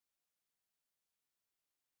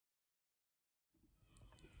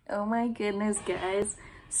Oh my goodness, guys.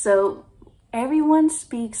 So everyone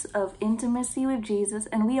speaks of intimacy with Jesus,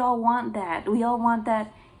 and we all want that. We all want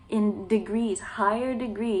that in degrees, higher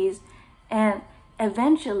degrees. And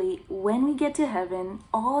eventually, when we get to heaven,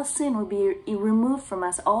 all sin will be removed from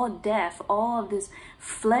us, all death, all of this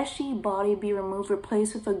fleshy body be removed,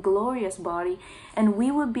 replaced with a glorious body, and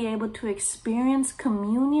we will be able to experience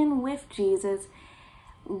communion with Jesus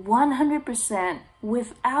 100%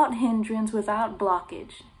 without hindrance, without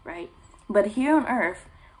blockage, right? But here on earth,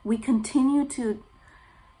 we continue to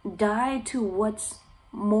die to what's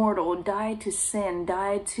mortal, die to sin,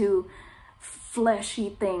 die to fleshy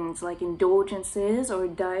things like indulgences, or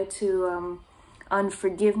die to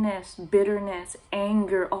unforgiveness, bitterness,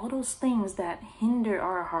 anger, all those things that hinder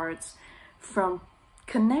our hearts from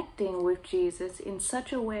connecting with Jesus in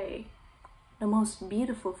such a way, the most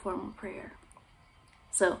beautiful form of prayer.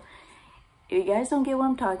 So if you guys don't get what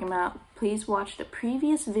I'm talking about, please watch the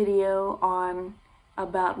previous video on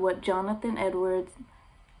about what Jonathan Edwards'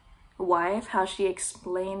 wife, how she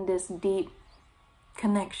explained this deep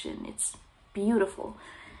connection. It's beautiful.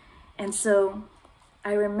 And so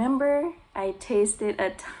I remember I tasted a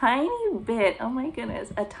tiny bit, oh my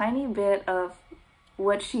goodness, a tiny bit of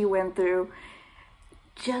what she went through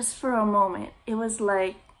just for a moment. It was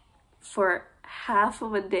like for half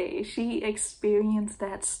of a day, she experienced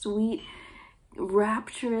that sweet,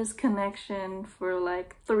 rapturous connection for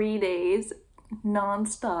like 3 days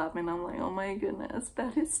non-stop. And I'm like, oh my goodness,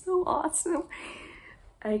 that is so awesome.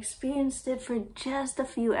 I experienced it for just a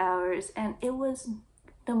few hours, and it was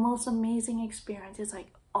the most amazing experience. It's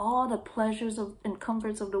like all the pleasures of and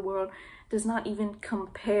comforts of the world does not even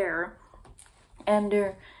compare. And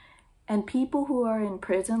people who are in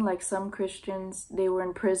prison, like some Christians, they were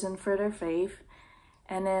in prison for their faith.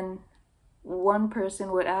 And then one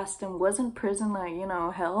person would ask them, wasn't prison like, you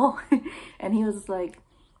know, hell? And he was like,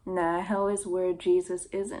 nah, hell is where Jesus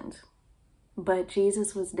isn't. But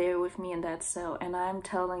Jesus was there with me in that cell. And I'm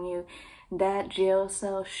telling you, that jail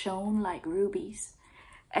cell shone like rubies.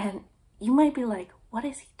 And you might be like, what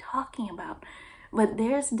is he talking about? But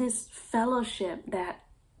there's this fellowship that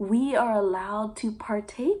we are allowed to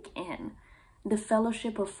partake in. The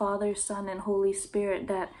fellowship of Father, Son, and Holy Spirit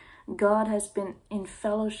that God has been in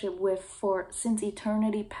fellowship with since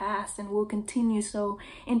eternity past, and will continue so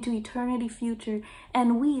into eternity future.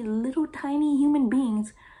 And we little tiny human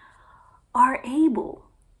beings are able,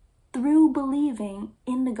 through believing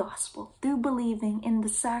in the gospel, through believing in the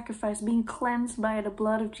sacrifice, being cleansed by the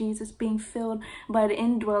blood of Jesus, being filled by the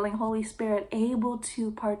indwelling Holy Spirit, able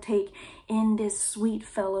to partake in this sweet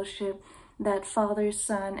fellowship that Father,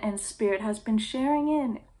 Son, and Spirit has been sharing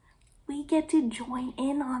in. We get to join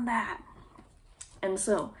in on that. And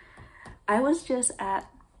so I was just at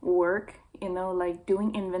work, you know, like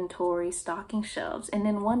doing inventory, stocking shelves. And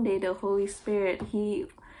then one day the Holy Spirit, he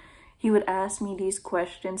would ask me these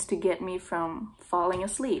questions to get me from falling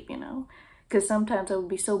asleep, you know, because sometimes I would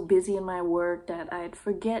be so busy in my work that I'd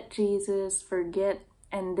forget Jesus,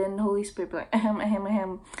 and then the Holy Spirit would be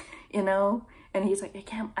like, you know, and he's like,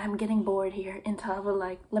 I'm getting bored here. And I would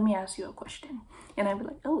like, let me ask you a question. And I'd be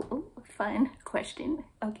like, oh, fine, question.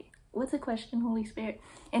 Okay, what's the question, Holy Spirit?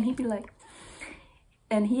 And he'd be like,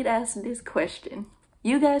 and he'd ask this question.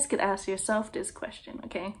 You guys could ask yourself this question,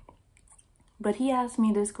 okay? But he asked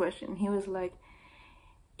me this question. He was like,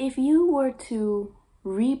 if you were to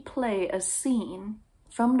replay a scene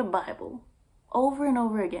from the Bible over and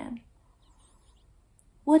over again,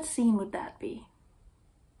 what scene would that be?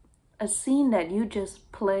 A scene that you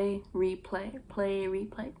just play, replay,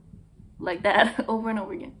 like that over and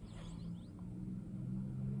over again.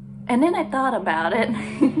 And then I thought about it.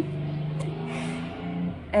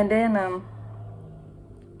 and then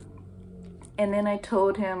I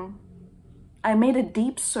told him, I made a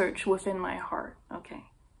deep search within my heart, okay?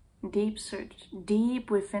 Deep search, deep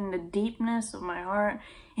within the deepness of my heart,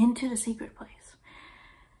 into the secret place.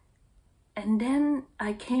 And then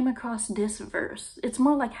I came across this verse. It's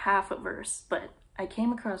more like half a verse, but I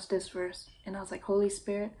came across this verse, and I was like, Holy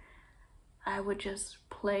Spirit, I would just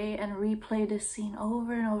play and replay this scene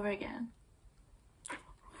over and over again.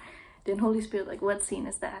 Then Holy Spirit, like, what scene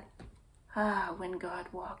is that? When God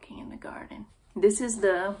walking in the garden. This is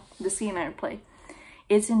the scene I play.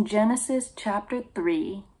 It's in Genesis chapter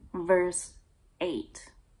 3, verse 8.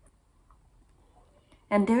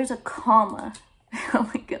 And there's a comma. Oh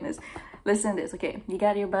my goodness. Listen to this. Okay, you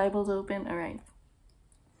got your Bibles open? All right.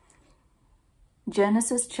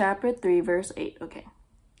 Genesis chapter 3, verse 8. Okay.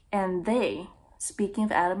 And they, speaking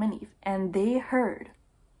of Adam and Eve, and they heard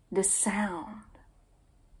the sound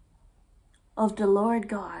of the Lord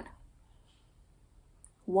God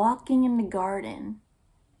walking in the garden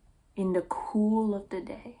in the cool of the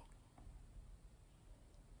day.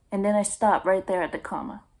 And then I stop right there at the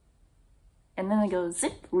comma. And then I go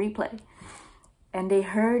zip, replay. And they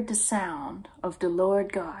heard the sound of the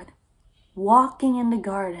Lord God walking in the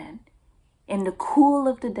garden in the cool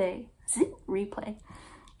of the day. Zip, replay.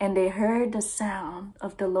 And they heard the sound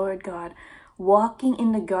of the Lord God walking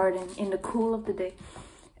in the garden in the cool of the day.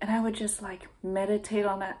 And I would just like meditate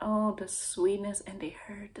on that. Oh, the sweetness. And they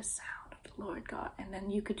heard the sound of the Lord God. And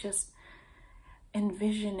then you could just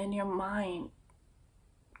envision in your mind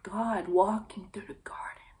God walking through the garden.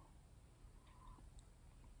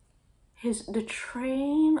 The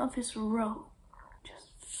train of his robe just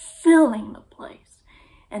filling the place.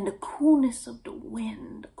 And the coolness of the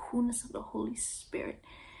wind, the coolness of the Holy Spirit.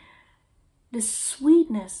 The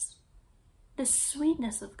sweetness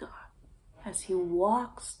of God as he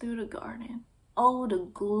walks through the garden. Oh, the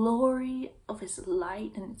glory of his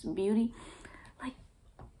light and its beauty. Like,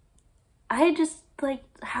 I just like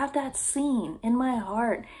have that scene in my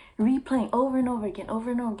heart replaying over and over again,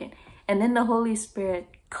 over and over again. And then the Holy Spirit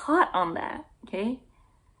caught on that, okay?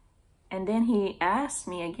 And then he asked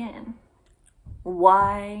me again,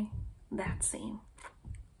 why that scene?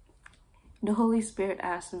 The Holy Spirit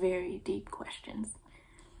asks very deep questions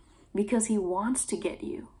because he wants to get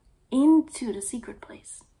you into the secret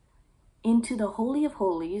place, into the Holy of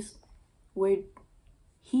Holies where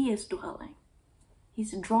he is dwelling.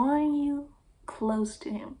 He's drawing you close to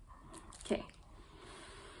him. Okay.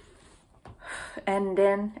 And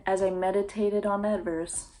then as I meditated on that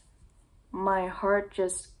verse, my heart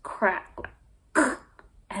just cracked.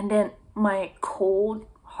 And then my cold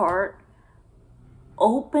heart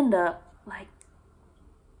opened up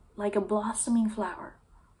like a blossoming flower.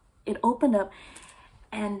 It opened up,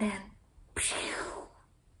 and then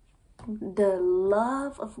the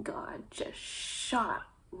love of God just shot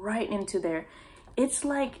right into there. It's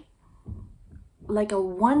like a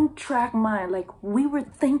one-track mind. Like we were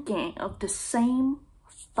thinking of the same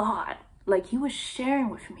thought. Like he was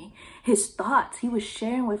sharing with me his thoughts. He was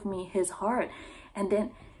sharing with me his heart. And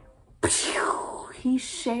then he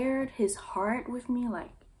shared his heart with me.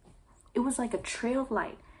 Like it was like a trail of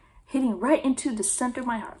light hitting right into the center of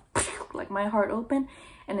my heart. Like my heart opened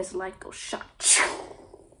and it's like goes shot.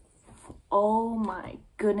 Oh my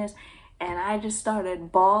goodness. And I just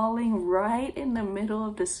started bawling right in the middle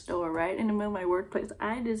of the store, right in the middle of my workplace.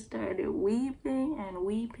 I just started weeping and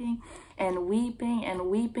weeping and weeping and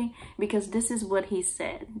weeping because this is what he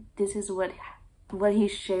said. This is what he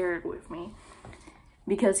shared with me.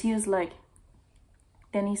 Because he was like,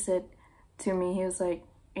 then he said to me, he was like,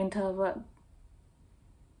 Intava,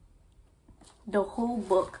 the whole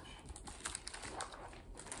book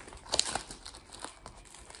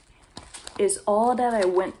is all that I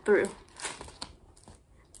went through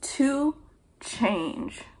to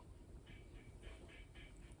change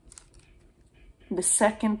the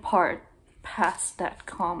second part past that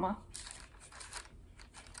comma.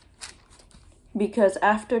 Because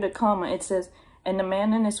after the comma it says, and the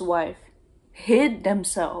man and his wife hid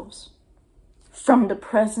themselves from the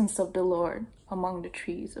presence of the Lord among the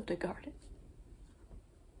trees of the garden.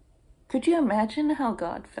 Could you imagine how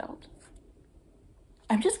God felt?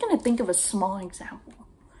 I'm just going to think of a small example.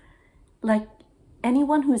 Like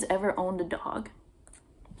anyone who's ever owned a dog,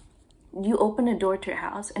 you open a door to your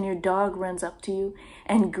house and your dog runs up to you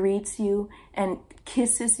and greets you and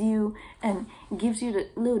kisses you and gives you the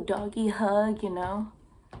little doggy hug, you know?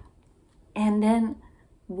 And then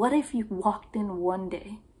what if you walked in one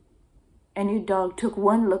day and your dog took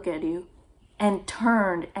one look at you and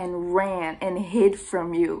turned and ran and hid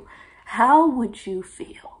from you? How would you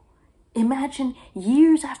feel? Imagine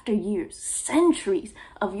years after years, centuries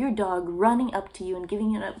of your dog running up to you and giving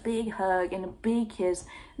you a big hug and a big kiss,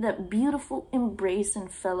 that beautiful embrace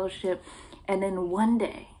and fellowship. And then one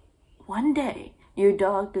day, your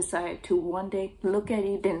dog decided to one day look at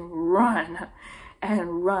you, then run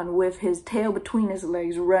and run with his tail between his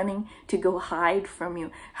legs, running to go hide from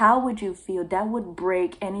you. How would you feel? That would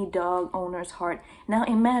break any dog owner's heart. Now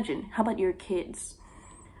imagine, how about your kids?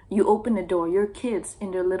 You open the door, your kids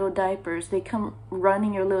in their little diapers, they come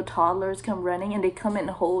running, your little toddlers come running and they come in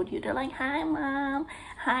and hold you. They're like, hi mom,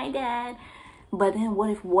 hi dad. But then what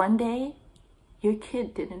if one day your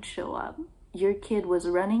kid didn't show up? Your kid was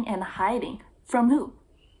running and hiding. From who?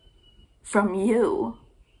 From you.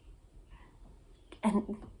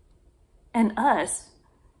 And us,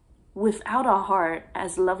 without a heart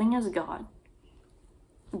as loving as God,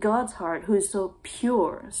 God's heart, who is so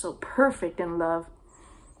pure, so perfect in love,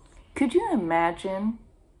 could you imagine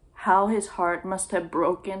how his heart must have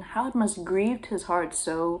broken, how it must grieved his heart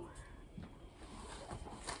so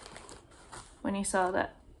when he saw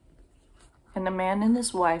that And the man and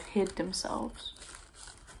his wife hid themselves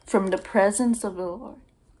from the presence of the Lord.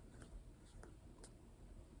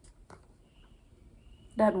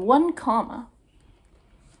 That one comma.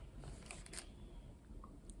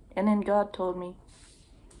 And then God told me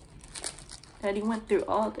that he went through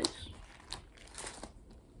all this.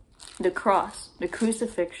 The cross, the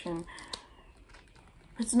crucifixion.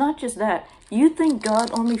 It's not just that. You think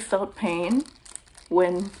God only felt pain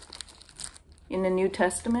when, in the New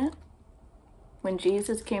Testament, when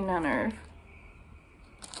Jesus came down to earth?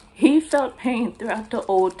 He felt pain throughout the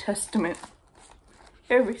Old Testament.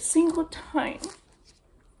 Every single time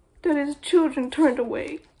that his children turned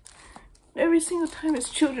away. Every single time his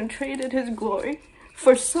children traded his glory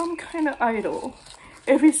for some kind of idol.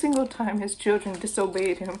 Every single time his children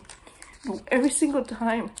disobeyed him. Every single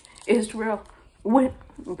time Israel went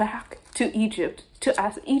back to Egypt to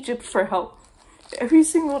ask Egypt for help. Every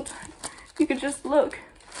single time. You could just look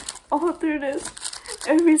all through this.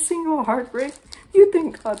 Every single heartbreak. You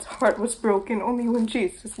think God's heart was broken only when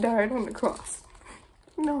Jesus died on the cross.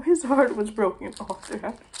 No, his heart was broken all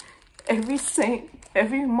throughout. Every saint,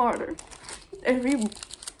 every martyr, every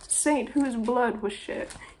saint whose blood was shed.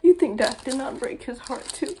 You think that did not break his heart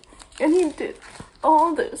too? And he did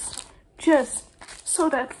all this just so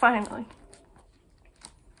that finally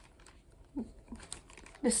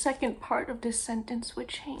the second part of this sentence would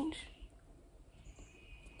change.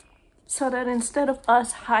 So that instead of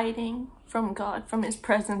us hiding from God, from his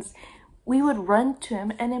presence, we would run to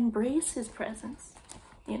him and embrace his presence.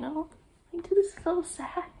 You know? Like, this is so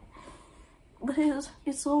sad. But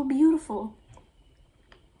it's so beautiful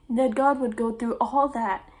that God would go through all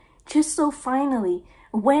that just so finally,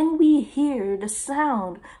 when we hear the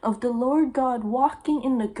sound of the Lord God walking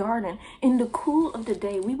in the garden in the cool of the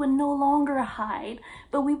day, we would no longer hide,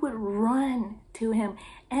 but we would run to him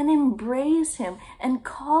and embrace him and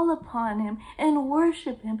call upon him and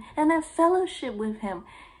worship him and have fellowship with him.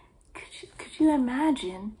 Could you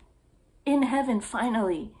imagine in heaven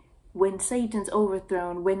finally, when Satan's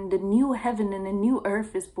overthrown, when the new heaven and the new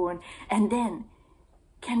earth is born, and then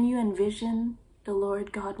can you envision the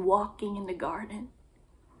Lord God walking in the garden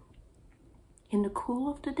in the cool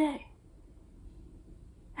of the day?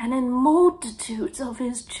 And then multitudes of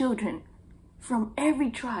his children from every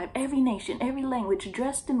tribe, every nation, every language,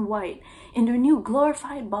 dressed in white, in their new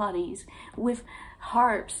glorified bodies, with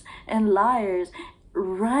harps and lyres,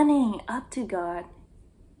 running up to God,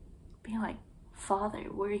 being like, Father,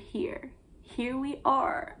 we're here. Here we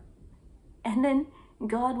are. And then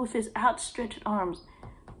God with his outstretched arms,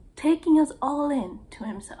 taking us all in to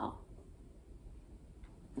himself.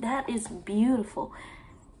 That is beautiful.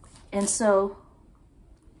 And so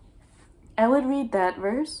I would read that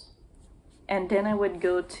verse, and then I would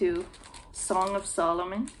go to Song of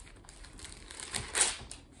Solomon.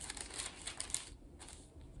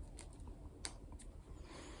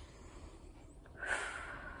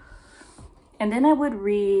 And then I would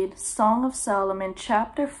read Song of Solomon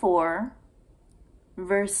chapter 4,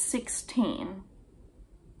 verse 16.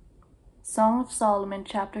 Song of Solomon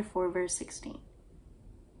chapter 4, verse 16.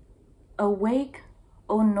 Awake,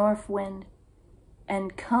 O north wind,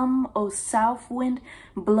 and come, O south wind,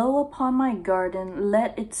 blow upon my garden,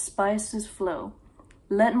 let its spices flow.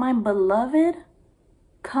 Let my beloved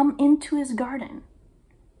come into his garden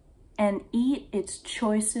and eat its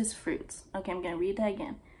choicest fruits. Okay, I'm going to read that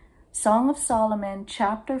again. Song of Solomon,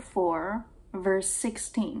 chapter 4, verse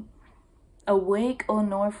 16. Awake, O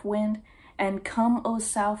north wind, and come, O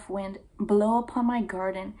south wind, blow upon my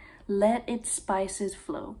garden, let its spices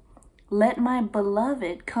flow. Let my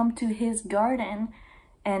beloved come to his garden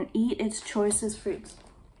and eat its choicest fruits.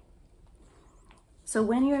 So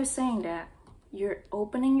when you're saying that, you're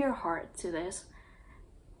opening your heart to this,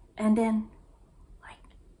 and then, like,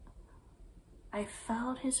 I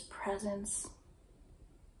felt his presence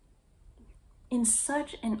in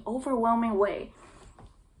such an overwhelming way.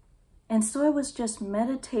 And so I was just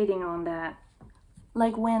meditating on that.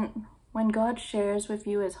 Like when God shares with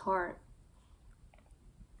you his heart,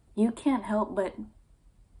 you can't help but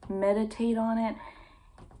meditate on it.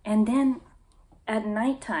 And then at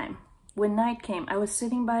nighttime, when night came, I was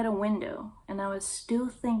sitting by the window and I was still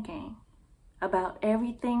thinking about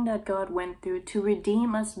everything that God went through to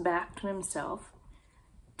redeem us back to himself,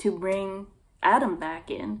 to bring Adam back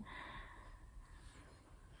in.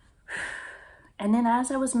 And then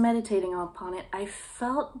as I was meditating upon it, I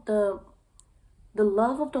felt the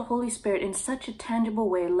love of the Holy Spirit in such a tangible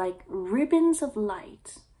way, like ribbons of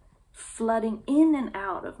light flooding in and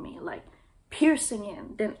out of me, like piercing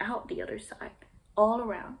in, then out the other side, all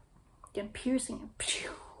around, then piercing in,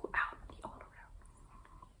 out all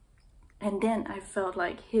around. And then I felt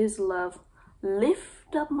like his love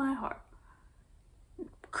lift up my heart.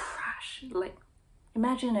 Crash, like,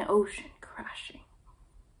 imagine an ocean crashing.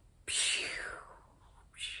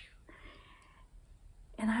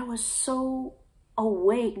 And I was so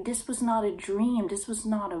awake. This was not a dream. This was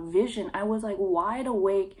not a vision. I was like wide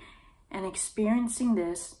awake and experiencing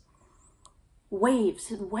this.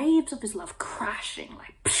 Waves of his love crashing,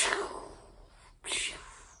 like,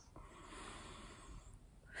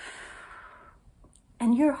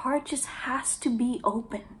 and your heart just has to be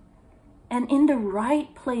open and in the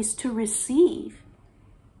right place to receive.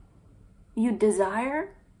 You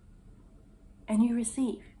desire and you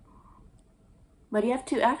receive. But you have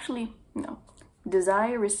to actually, no,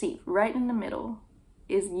 desire, receive. Right in the middle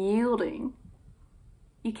is yielding.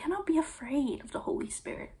 You cannot be afraid of the Holy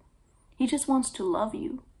Spirit. He just wants to love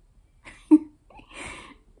you.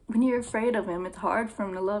 When you're afraid of him, it's hard for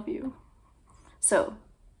him to love you. So,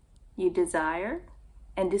 you desire.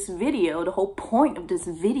 And this video, the whole point of this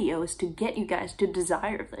video is to get you guys to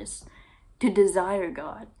desire this. To desire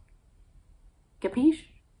God. Capiche?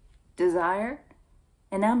 Desire.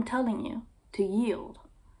 And I'm telling you to yield.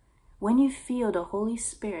 When you feel the Holy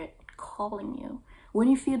Spirit calling you, when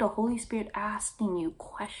you feel the Holy Spirit asking you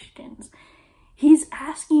questions, he's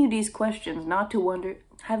asking you these questions not to wonder,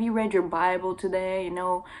 have you read your Bible today? You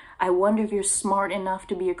know, I wonder if you're smart enough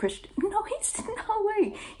to be a Christian. No, no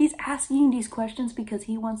way. He's asking you these questions because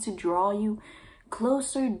he wants to draw you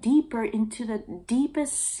closer, deeper into the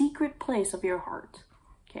deepest secret place of your heart.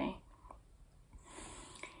 Okay?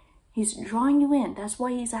 He's drawing you in. That's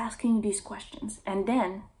why he's asking you these questions. And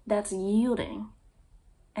then that's yielding.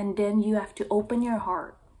 And then you have to open your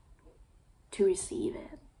heart to receive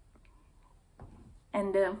it.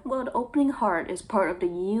 And well, the opening heart is part of the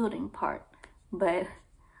yielding part. But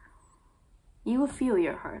you will feel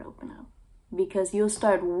your heart open up. Because you'll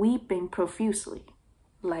start weeping profusely.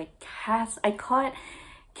 Like, I call it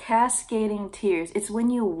cascading tears. It's when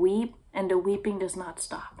you weep and the weeping does not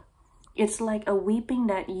stop. It's like a weeping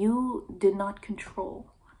that you did not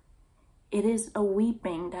control. It is a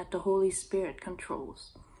weeping that the Holy Spirit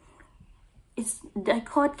controls. I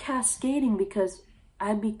call it cascading because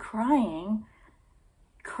I'd be crying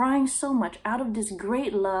so much out of this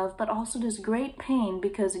great love, but also this great pain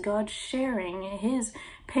because God's sharing his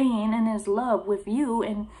pain and his love with you.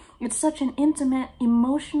 And it's such an intimate,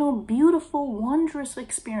 emotional, beautiful, wondrous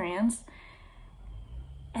experience.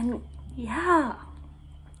 And yeah.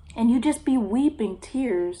 And you just be weeping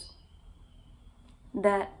tears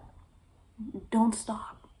that don't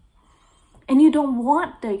stop. And you don't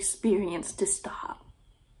want the experience to stop.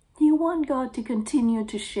 You want God to continue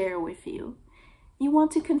to share with you. You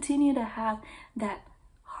want to continue to have that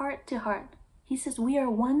heart to heart. He says we are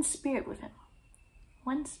one spirit with him.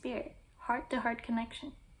 One spirit, heart to heart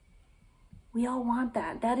connection. We all want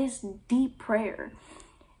that. That is deep prayer.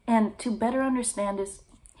 And to better understand this,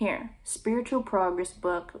 here, Spiritual Progress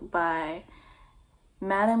book by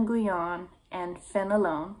Madame Guyon and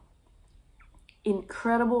Fenelon.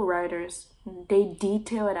 Incredible writers. They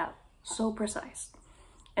detail it out. So precise.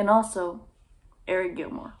 And also, Eric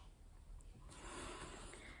Gilmore.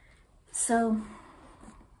 So,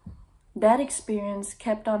 that experience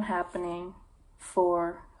kept on happening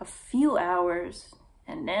for a few hours.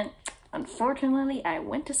 And then, unfortunately, I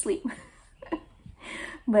went to sleep.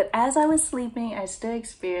 But as I was sleeping, I still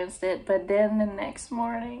experienced it. But then the next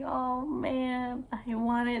morning, oh man, I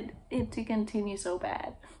wanted it to continue so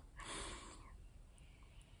bad.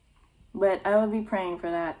 But I will be praying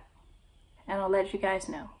for that. And I'll let you guys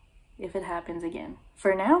know if it happens again.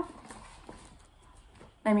 For now,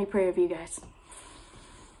 let me pray with you guys.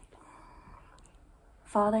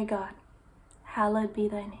 Father God, hallowed be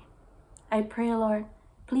thy name. I pray, Lord,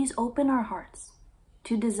 please open our hearts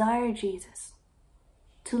to desire Jesus,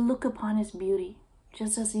 to look upon his beauty,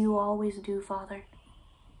 just as you always do, Father.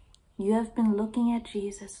 You have been looking at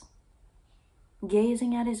Jesus,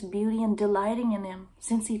 gazing at his beauty and delighting in him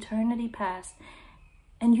since eternity past.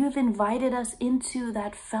 And you have invited us into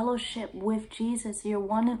that fellowship with Jesus, your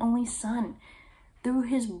one and only Son, through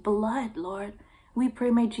his blood, Lord. We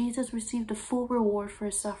pray, may Jesus receive the full reward for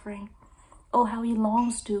his suffering. Oh, how he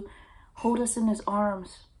longs to hold us in his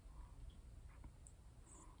arms.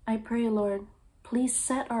 I pray, Lord, please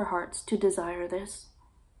set our hearts to desire this,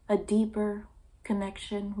 a deeper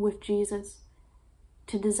connection with Jesus,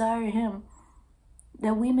 to desire him,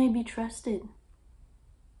 that we may be trusted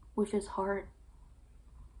with his heart,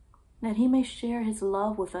 that he may share his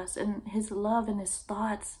love with us, and his love and his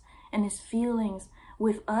thoughts and his feelings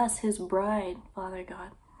with us, his bride, Father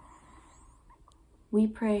God. We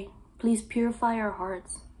pray, please purify our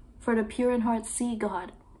hearts, for the pure in heart see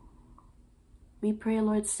God. We pray,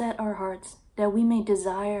 Lord, set our hearts that we may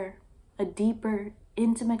desire a deeper,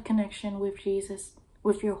 intimate connection with Jesus,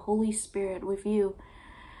 with your Holy Spirit, with you.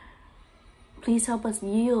 Please help us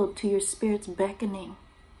yield to your Spirit's beckoning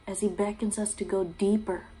as he beckons us to go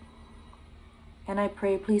deeper. And I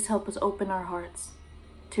pray, please help us open our hearts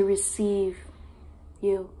to receive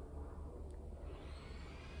you.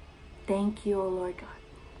 Thank you, O Lord God.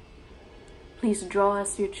 Please draw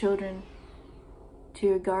us, your children, to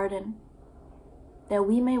your garden, that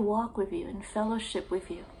we may walk with you in fellowship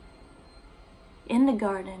with you, in the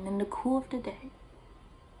garden, in the cool of the day.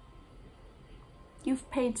 You've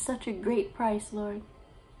paid such a great price, Lord,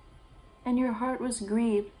 and your heart was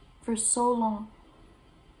grieved for so long.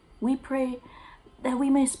 We pray that we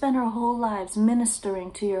may spend our whole lives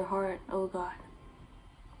ministering to your heart, O God.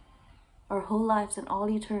 Our whole lives and all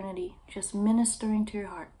eternity, just ministering to your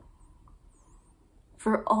heart.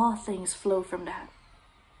 For all things flow from that.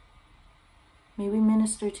 May we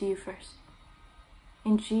minister to you first.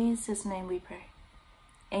 In Jesus' name we pray.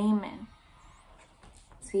 Amen.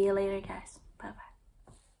 See you later, guys.